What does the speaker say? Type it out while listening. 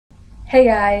Hey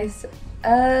guys,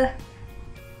 I'm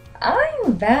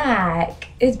back.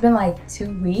 It's been like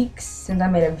 2 weeks since I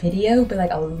made a video, but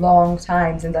like a long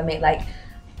time since I made like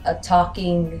a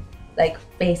talking like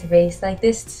face to face like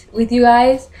this with you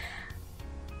guys.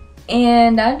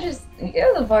 And I'm just,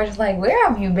 the part just like, where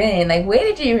have you been? Like, where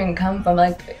did you even come from?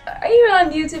 Like, are you even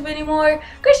on YouTube anymore?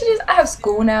 I have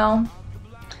school now.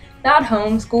 Not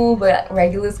homeschool, but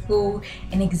regular school,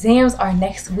 and exams are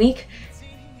next week.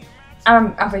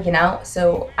 I'm freaking out,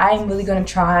 so I'm really gonna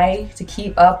try to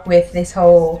keep up with this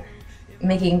whole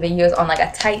making videos on like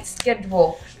a tight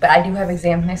schedule. But I do have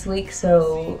exams next week,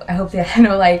 so I hope that they're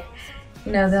not like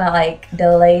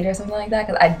delayed or something like that,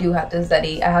 because I do have to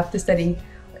study. I have to study.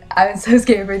 I'm so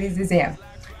scared for these exams.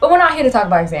 But we're not here to talk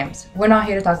about exams. We're not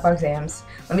here to talk about exams.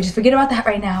 Let me just forget about that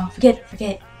right now.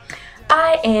 Forget.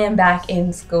 I am back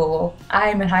in school.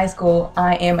 I am in high school.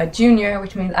 I am a junior,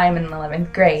 which means I am in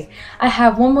 11th grade. I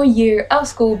have one more year of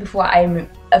school before I am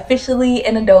officially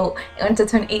an adult. And to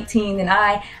turn 18, and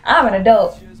I'm an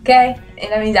adult, okay?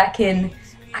 And that means I can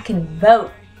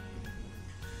vote.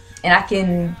 And I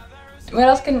can, what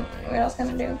else can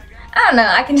I do? I don't know.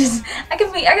 I can just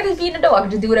be an adult. I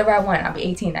can just do whatever I want. I'll be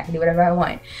 18. I can do whatever I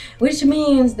want, which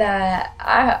means that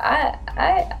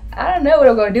I don't know what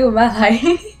I'm gonna do with my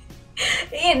life.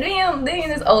 And being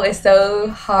this old is so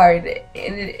hard,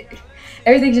 and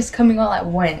everything's just coming all at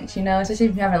once, especially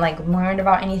if you haven't like learned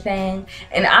about anything.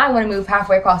 And I want to move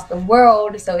halfway across the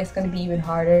world, so it's going to be even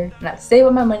harder. And I have to save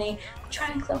up my money. I'm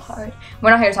trying so hard.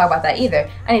 We're not here to talk about that either.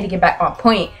 I need to get back on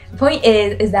point. The point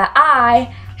is that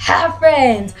I have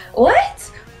friends.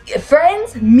 What?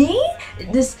 Friends? Me?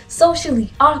 This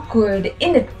socially awkward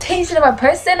imitation of a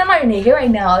person? I'm not even here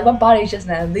right now. Like, my body's just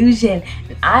an illusion.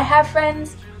 And I have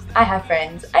friends.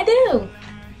 I do.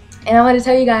 And I want to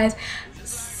tell you guys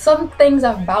some things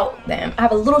about them. I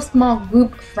have a little small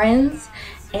group of friends,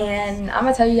 and I'm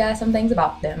going to tell you guys some things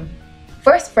about them.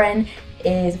 First friend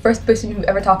is the first person who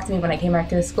ever talked to me when I came back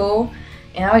to the school.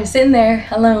 And I was just sitting there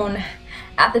alone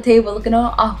at the table looking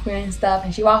all awkward and stuff,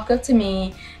 and she walked up to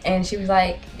me and she was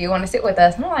like, "Do you want to sit with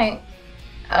us?" And I'm like,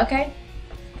 okay.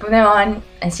 From then on,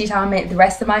 and she taught me the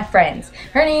rest of my friends.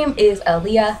 Her name is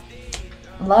Aaliyah.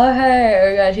 Love her.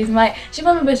 Oh God, she's my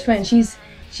best friend. She's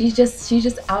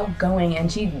just outgoing,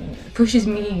 and she pushes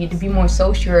me to be more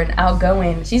social and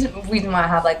outgoing. She's the reason why I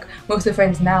have like most of the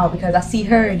friends now, because I see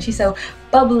her and she's so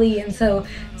bubbly and so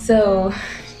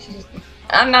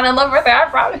I'm not in love with her, I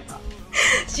promise.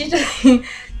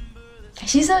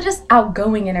 She's so just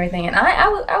outgoing and everything, and I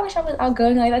wish I was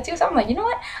outgoing like that too. So I'm like, you know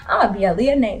what? I'm gonna be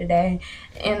Aaliyah Nate today,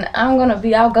 and I'm gonna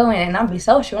be outgoing, and I'm gonna be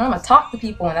social, and I'm gonna talk to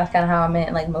people, and that's kind of how I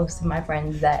met like most of my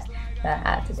friends that I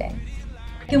had today.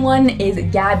 Second one is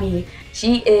Gabby.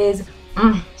 She's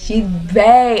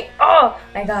very, oh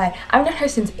my God, I've known her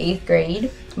since 8th grade,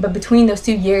 but between those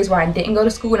 2 years where I didn't go to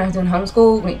school and I was doing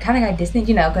homeschool, we kind of got distant,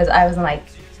 because I wasn't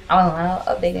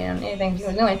updating on anything she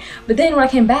was doing. But then when I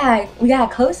came back, we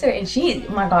got closer, and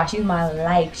oh my gosh, she's my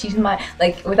life. She's my,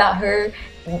 like, without her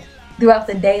throughout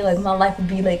the day, like, my life would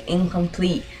be like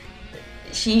incomplete.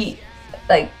 She's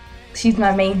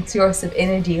my main source of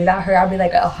energy. Without her, I'd be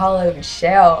like a hollow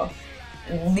shell.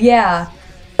 Yeah.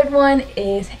 Third one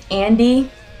is Andy.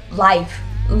 Life.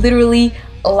 Literally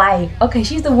life. Okay,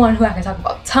 she's the one who I can talk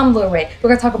about Tumblr with. We're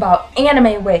gonna talk about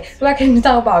anime with. We're gonna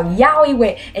talk about yaoi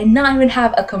with, and not even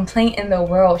have a complaint in the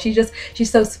world. She's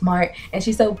so smart, and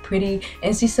she's so pretty,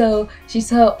 and she's so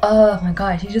oh my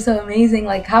gosh, she's just so amazing.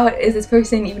 Like, how is this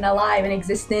person even alive and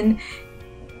existing?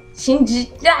 She's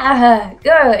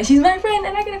my friend,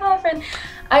 and I can call her friend.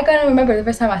 I gotta remember the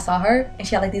first time I saw her, and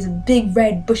she had like these big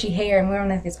red bushy hair and wearing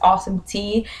like this awesome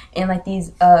tee and like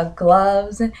these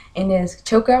gloves and this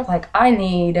choker. I was like, I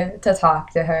need to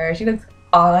talk to her. She looks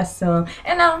awesome,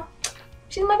 and now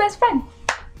she's my best friend.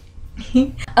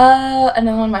 And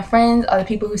then one of my friends are the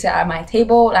people who sit at my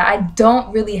table. I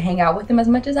don't really hang out with them as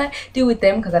much as I do with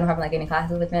them, because I don't have like any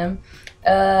classes with them.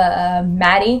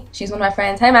 Maddie, she's one of my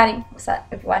friends. Hi Maddie, what's up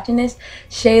if you're watching this?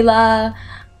 Shayla,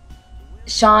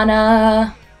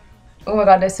 Shauna. Oh my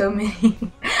God, there's so many. I don't think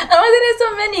there's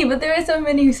so many, but there are so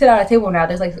many who sit at a table now.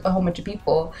 There's like a whole bunch of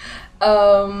people. I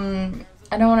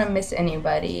don't want to miss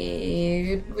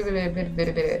anybody.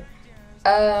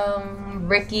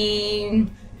 Ricky.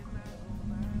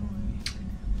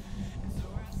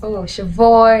 Oh,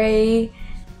 Shavoy.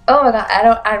 Oh my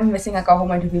God, I'm missing like a whole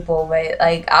bunch of people, but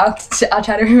like I'll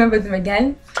try to remember them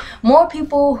again. More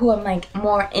people who I'm like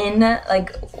more in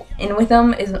with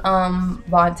them is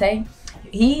Vontae.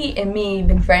 He and me have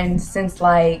been friends since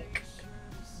like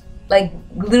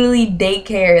literally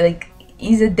daycare. Like,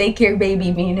 he's a daycare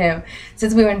baby, me and him,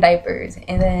 since we were in diapers.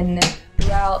 And then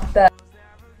throughout the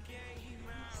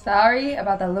Sorry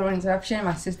about that little interruption.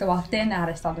 My sister walked in. I had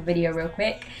to stop the video real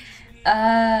quick.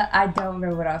 I don't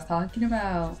remember what I was talking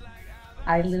about.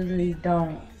 I literally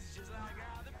don't.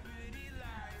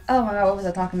 Oh my god, what was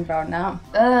I talking about now?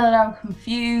 I'm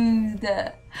confused.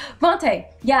 Monte,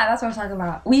 yeah, that's what I was talking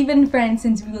about. We've been friends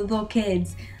since we were little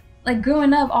kids. Like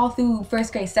growing up all through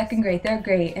 1st grade, 2nd grade, 3rd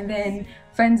grade, and then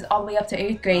friends all the way up to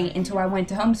 8th grade until I went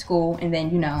to homeschool, and then,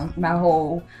 you know, my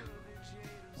whole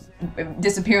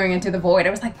disappearing into the void.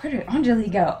 I was like, where did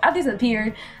Anjali go? I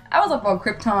disappeared. I was up on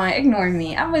Krypton, ignoring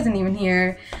me. I wasn't even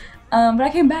here. But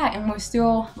I came back and we're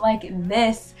still like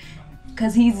this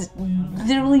because he's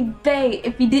literally bae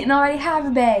if he didn't already have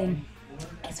a bae.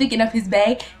 Speaking of his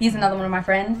bae, he's another one of my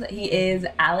friends. He is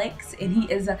Alex, and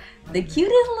he is the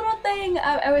cutest little thing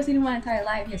I've ever seen in my entire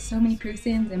life. He has so many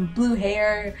piercings and blue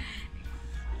hair.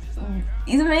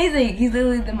 He's amazing. He's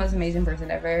literally the most amazing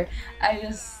person ever.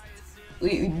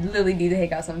 We literally need to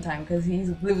hang out sometime because he's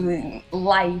literally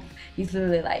life. He's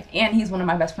literally life. And he's one of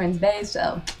my best friends' baes,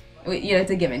 so you know,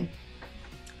 it's a given.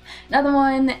 Another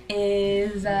one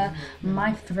is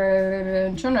my friend,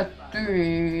 I'm trying to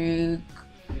think,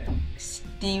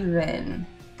 Steven.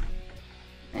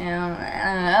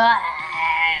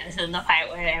 This is the part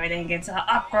where everything gets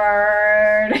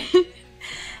awkward.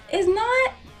 It's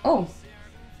not. Oh,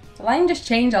 the line just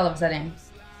changed all of a sudden.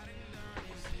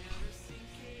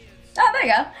 Oh, there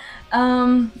you go.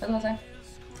 What was I?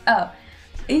 Oh,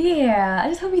 yeah. I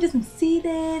just hope he doesn't see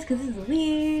this because this is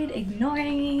weird.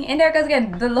 Ignoring. And there it goes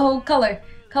again. The whole color.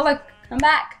 Color, come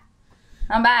back.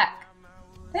 I'm back.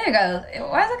 There you go.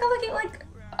 Why does the color keep like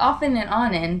off and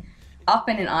on and off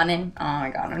and on and? Oh my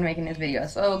god, I'm making this video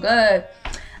so good.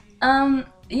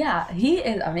 Yeah, he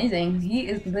is amazing. He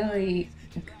is literally.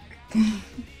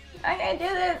 I can't do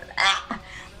this. Ah.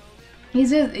 He's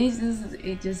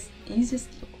just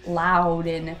loud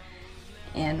and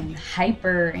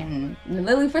hyper, and the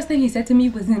literally first thing he said to me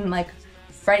was in like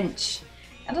French.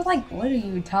 I was like, what are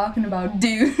you talking about,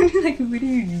 dude? Like, what are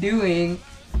you doing?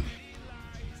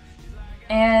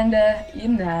 And you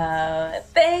know,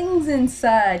 things and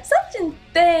such and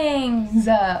things,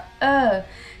 and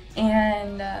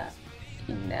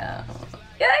you know, yeah,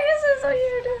 I guess it's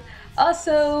weird.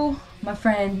 Also, my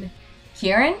friend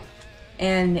Kieran,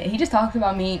 and he just talks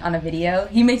about me on a video.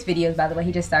 He makes videos, by the way.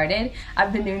 He just started.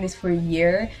 I've been doing this for a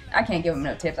year. I can't give him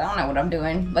no tips. I don't know what I'm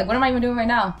doing. Like, what am I even doing right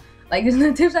now? Like, there's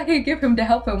no tips I could give him to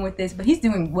help him with this, but he's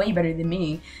doing way better than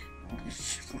me.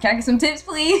 Can I get some tips,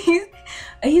 please?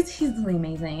 He's really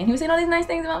amazing, and he was saying all these nice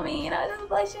things about me, and I was just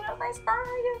like, shut up, my star,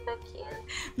 you're so cute.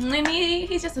 And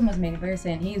he's just the most amazing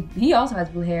person. He also has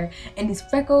blue hair and these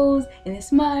freckles and his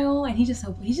smile, and he's just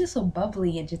so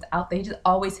bubbly and just out there. He's just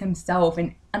always himself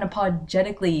and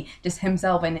unapologetically just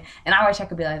himself, and I wish I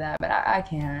could be like that, but I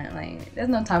can't. Like, there's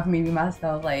no time for me to be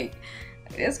myself. Like,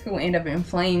 this could end up in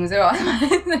flames or all.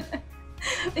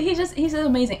 But he's just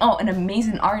amazing. Oh, an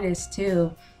amazing artist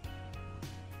too.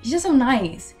 He's just so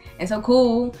nice and so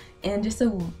cool and just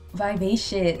so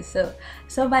vivacious,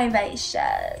 so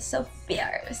vivacious, so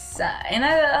fierce, and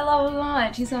I love him so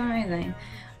much. He's so amazing.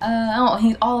 Oh,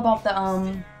 he's all about the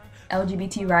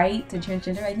LGBT rights and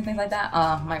transgender rights and things like that.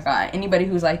 Oh my god, anybody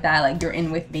who's like that, like, you're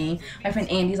in with me. My friend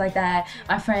Andy's like that.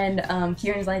 My friend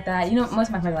Kieran's like that. You know, most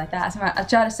of my friends are like that. So I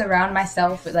try to surround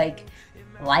myself with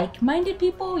like-minded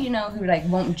people, you know, who like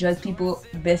won't judge people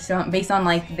based on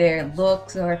like their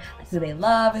looks or like who they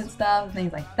love and stuff,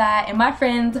 things like that. And my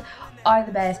friends are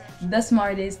the best, the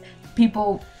smartest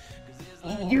people.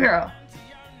 Yeah.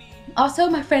 Also,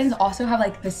 my friends also have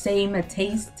like the same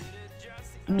taste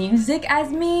music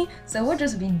as me, so we'll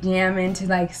just be jamming to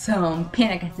like some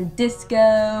Panic at the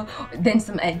Disco, then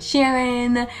some Ed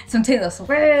Sheeran, some Taylor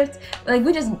Swift. Like,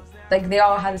 we just like, they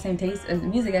all have the same taste as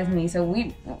music as me, so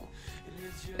we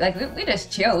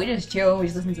just chill. We just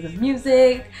listen to the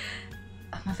music.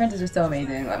 My friends are just so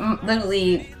amazing. Like,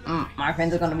 literally, my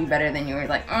friends are gonna be better than yours.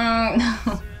 Like,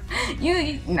 no.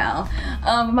 No.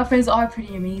 But my friends are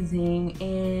pretty amazing,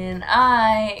 and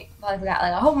I probably forgot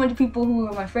like a whole bunch of people who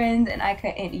were my friends, and I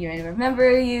couldn't even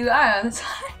remember you. I don't know, that's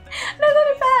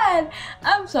really bad.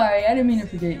 I'm sorry, I didn't mean to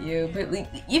forget you. But like,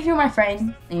 if you're my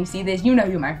friend and you see this, you know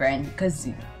you're my friend, because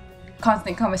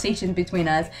constant conversations between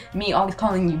us, me always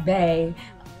calling you bae.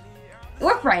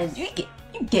 We're friends. You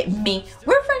get me.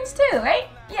 We're friends too, right?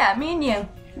 Yeah, me and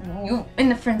you in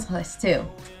the friends list too.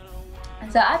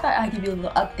 So I thought I'd give you a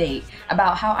little update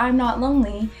about how I'm not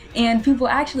lonely, and people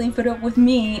actually put up with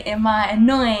me and my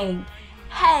annoying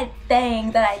head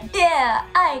thing that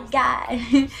I got.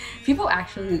 People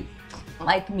actually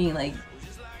like me, like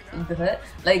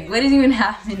what is even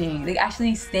happening? They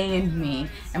actually stand me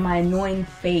and my annoying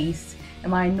face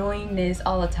and my annoyingness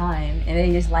all the time, and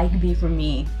they just like me for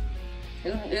me.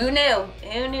 Who knew?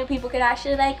 Who knew people could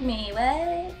actually like me?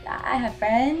 What? I have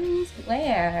friends?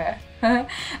 Where?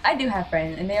 I do have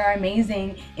friends, and they are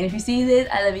amazing. And if you see this,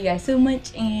 I love you guys so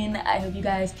much, and I hope you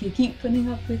guys can keep putting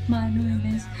up with my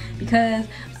annoyingness, because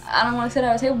I don't want to sit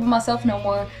at a table with myself no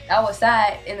more. I was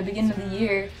sad in the beginning of the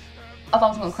year. I thought I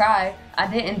was gonna cry. I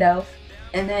didn't though.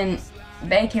 And then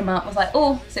Bay came out, was like,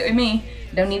 oh, sit with me.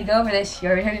 Don't need to go over this. You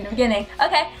already heard it in the beginning.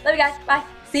 Okay, love you guys. Bye.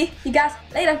 See you guys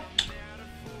later.